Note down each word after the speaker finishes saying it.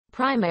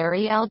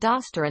Primary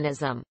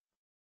aldosteronism.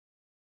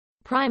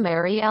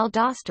 Primary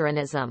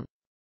aldosteronism.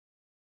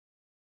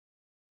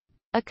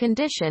 A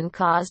condition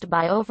caused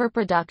by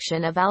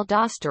overproduction of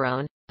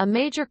aldosterone, a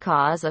major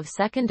cause of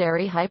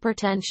secondary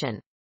hypertension.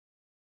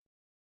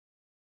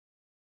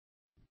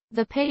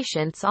 The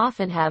patients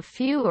often have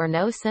few or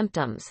no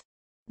symptoms.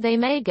 They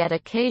may get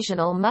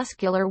occasional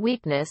muscular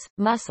weakness,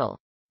 muscle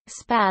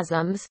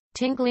spasms,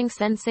 tingling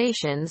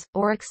sensations,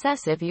 or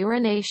excessive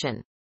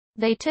urination.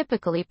 They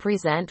typically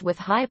present with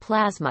high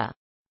plasma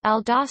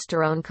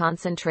aldosterone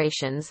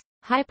concentrations,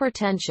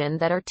 hypertension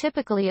that are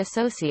typically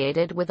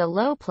associated with a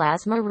low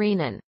plasma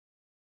renin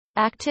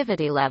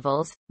activity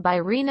levels, by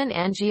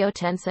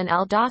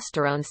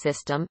renin-angiotensin-aldosterone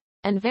system,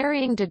 and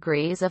varying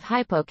degrees of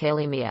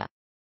hypokaliemia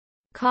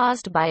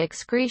caused by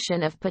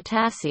excretion of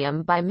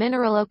potassium by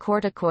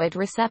mineralocorticoid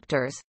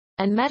receptors,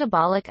 and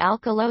metabolic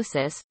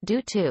alkalosis,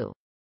 due to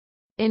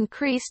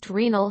increased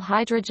renal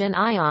hydrogen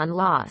ion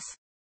loss.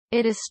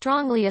 It is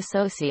strongly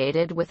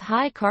associated with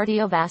high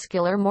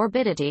cardiovascular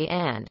morbidity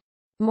and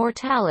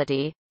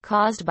mortality,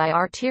 caused by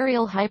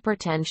arterial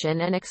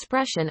hypertension and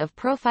expression of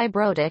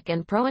profibrotic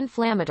and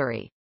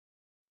proinflammatory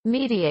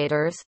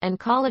mediators, and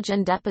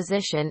collagen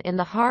deposition in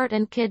the heart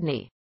and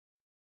kidney.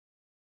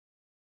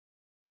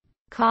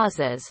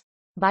 Causes: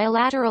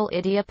 bilateral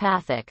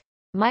idiopathic,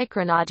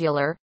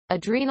 micronodular,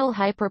 adrenal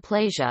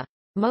hyperplasia,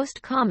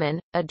 most common,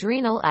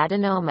 adrenal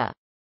adenoma.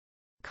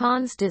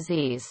 Conn's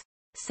disease.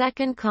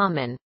 Second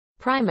common,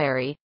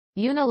 primary,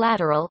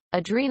 unilateral,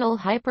 adrenal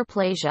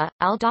hyperplasia,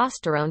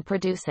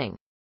 aldosterone-producing.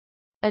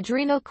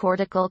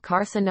 Adrenocortical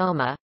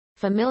carcinoma,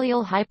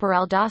 familial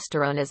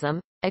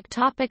hyperaldosteronism,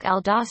 ectopic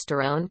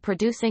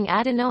aldosterone-producing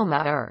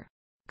adenoma or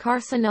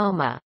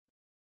carcinoma.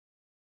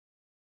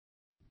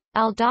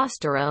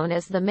 Aldosterone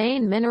is the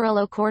main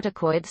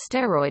mineralocorticoid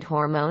steroid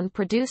hormone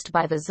produced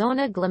by the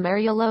zona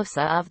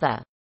glomerulosa of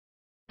the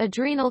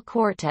adrenal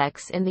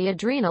cortex in the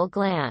adrenal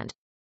gland.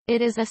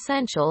 It is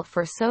essential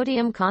for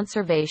sodium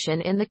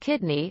conservation in the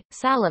kidney,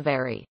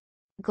 salivary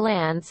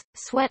glands,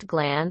 sweat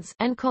glands,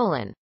 and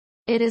colon.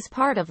 It is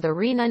part of the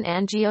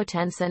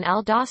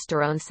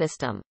renin-angiotensin-aldosterone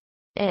system.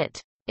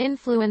 It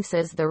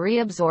influences the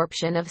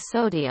reabsorption of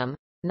sodium,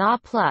 Na+,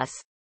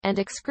 and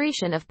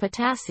excretion of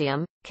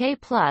potassium, K+,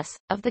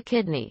 of the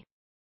kidney,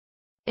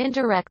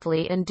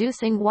 indirectly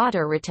inducing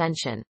water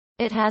retention.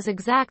 It has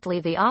exactly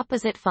the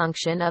opposite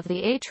function of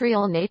the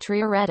atrial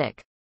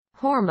natriuretic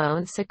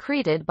hormone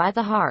secreted by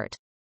the heart.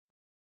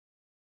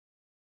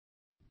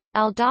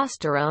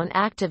 Aldosterone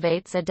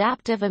activates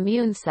adaptive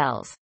immune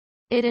cells.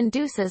 It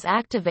induces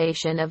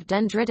activation of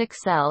dendritic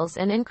cells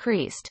and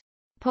increased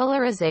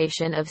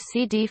polarization of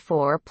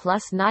CD4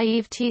 plus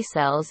naive T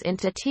cells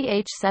into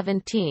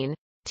Th17,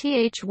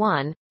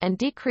 Th1, and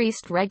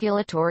decreased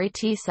regulatory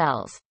T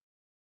cells.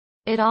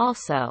 It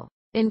also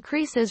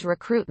increases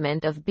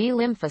recruitment of B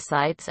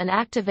lymphocytes and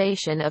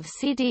activation of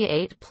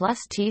CD8 plus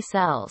T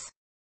cells.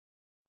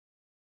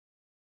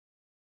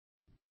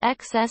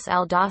 Excess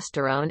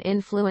aldosterone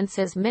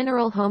influences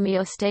mineral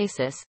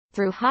homeostasis,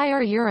 through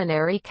higher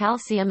urinary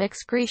calcium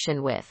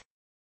excretion with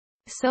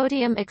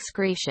sodium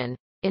excretion,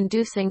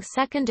 inducing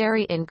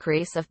secondary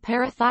increase of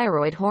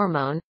parathyroid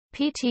hormone,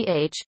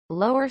 PTH,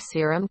 lower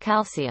serum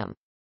calcium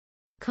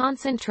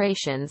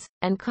concentrations,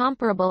 and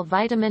comparable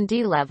vitamin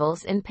D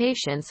levels in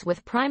patients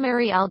with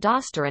primary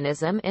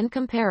aldosteronism in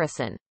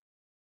comparison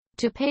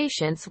to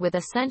patients with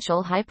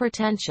essential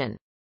hypertension.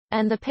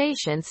 And the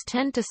patients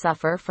tend to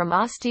suffer from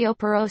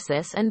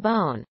osteoporosis and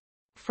bone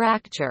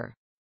fracture.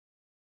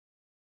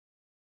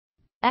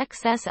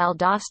 Excess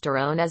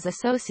aldosterone is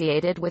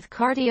associated with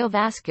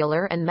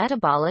cardiovascular and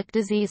metabolic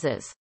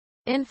diseases.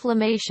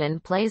 Inflammation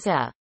plays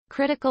a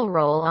critical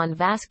role on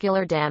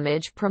vascular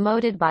damage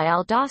promoted by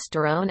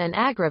aldosterone and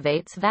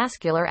aggravates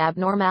vascular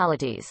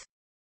abnormalities,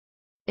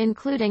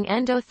 including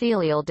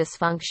endothelial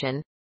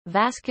dysfunction,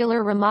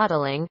 vascular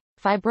remodeling,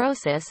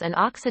 fibrosis and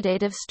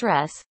oxidative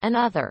stress, and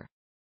other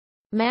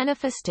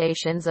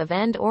manifestations of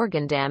end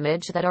organ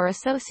damage that are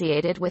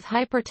associated with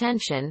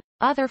hypertension,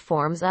 other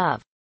forms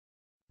of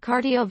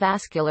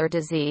cardiovascular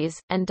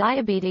disease, and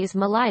diabetes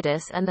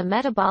mellitus and the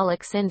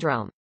metabolic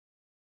syndrome.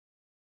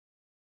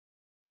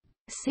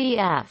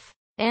 Cf.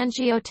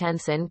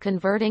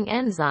 Angiotensin-converting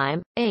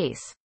enzyme,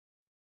 ACE.